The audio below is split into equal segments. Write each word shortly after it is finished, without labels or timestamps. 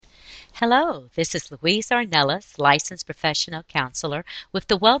Hello, this is Louise Arnellis, licensed professional counselor with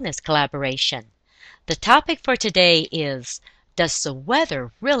the Wellness Collaboration. The topic for today is, does the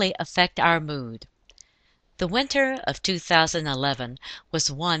weather really affect our mood? The winter of 2011 was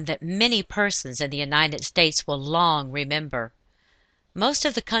one that many persons in the United States will long remember. Most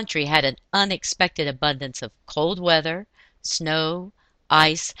of the country had an unexpected abundance of cold weather, snow,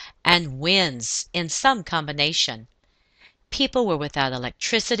 ice, and winds in some combination. People were without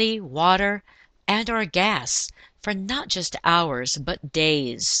electricity, water, and/or gas for not just hours but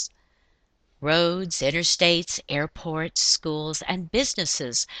days. Roads, interstates, airports, schools, and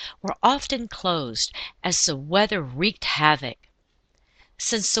businesses were often closed as the weather wreaked havoc.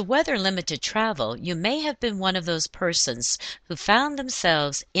 Since the weather limited travel, you may have been one of those persons who found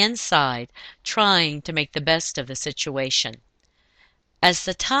themselves inside trying to make the best of the situation. As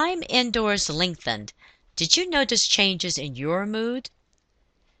the time indoors lengthened, did you notice changes in your mood?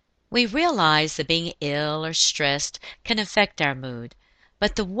 We realize that being ill or stressed can affect our mood,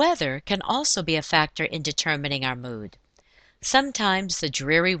 but the weather can also be a factor in determining our mood. Sometimes the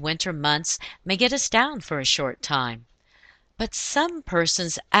dreary winter months may get us down for a short time, but some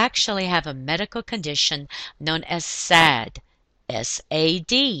persons actually have a medical condition known as SAD,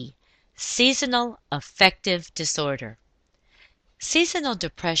 S-A-D, seasonal affective disorder. Seasonal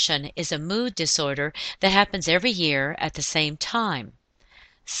depression is a mood disorder that happens every year at the same time.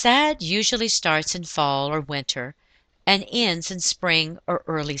 SAD usually starts in fall or winter and ends in spring or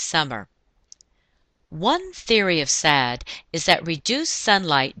early summer. One theory of SAD is that reduced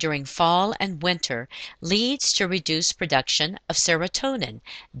sunlight during fall and winter leads to reduced production of serotonin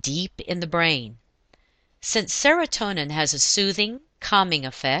deep in the brain. Since serotonin has a soothing, calming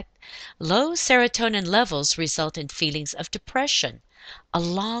effect, low serotonin levels result in feelings of depression,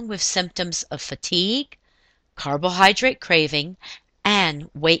 along with symptoms of fatigue, carbohydrate craving, and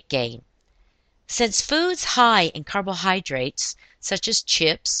weight gain. Since foods high in carbohydrates, such as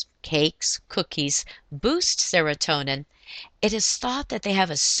chips, cakes, cookies, boost serotonin, it is thought that they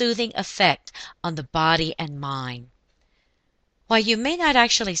have a soothing effect on the body and mind. While you may not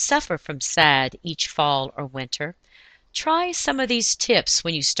actually suffer from SAD each fall or winter, try some of these tips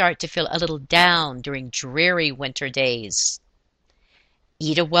when you start to feel a little down during dreary winter days.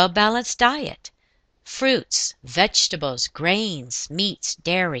 Eat a well-balanced diet. Fruits, vegetables, grains, meats,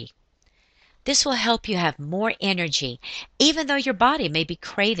 dairy. This will help you have more energy, even though your body may be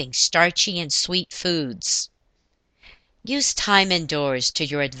craving starchy and sweet foods. Use time indoors to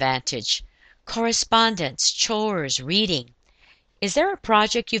your advantage. Correspondence, chores, reading. Is there a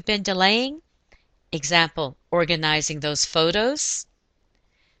project you've been delaying? Example, organizing those photos?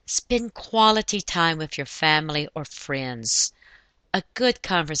 Spend quality time with your family or friends. A good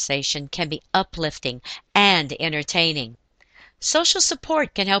conversation can be uplifting and entertaining. Social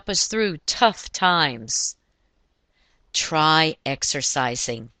support can help us through tough times. Try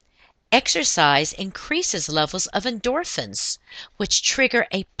exercising. Exercise increases levels of endorphins, which trigger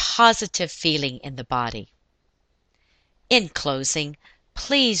a positive feeling in the body. In closing,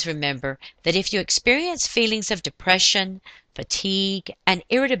 please remember that if you experience feelings of depression, fatigue, and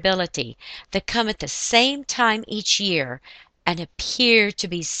irritability that come at the same time each year and appear to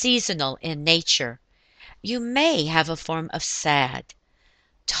be seasonal in nature, you may have a form of SAD.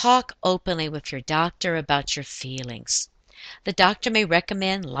 Talk openly with your doctor about your feelings. The doctor may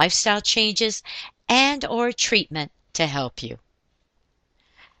recommend lifestyle changes and/or treatment to help you.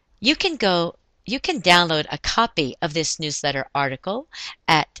 You can download a copy of this newsletter article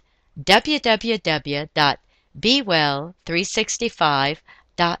at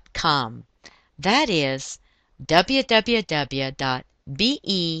www.bewell365.com. That is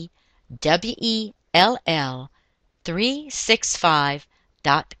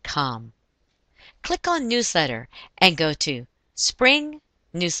www.bewell365.com. Click on Newsletter and go to Spring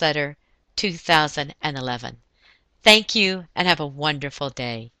Newsletter 2011. Thank you and have a wonderful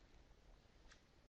day.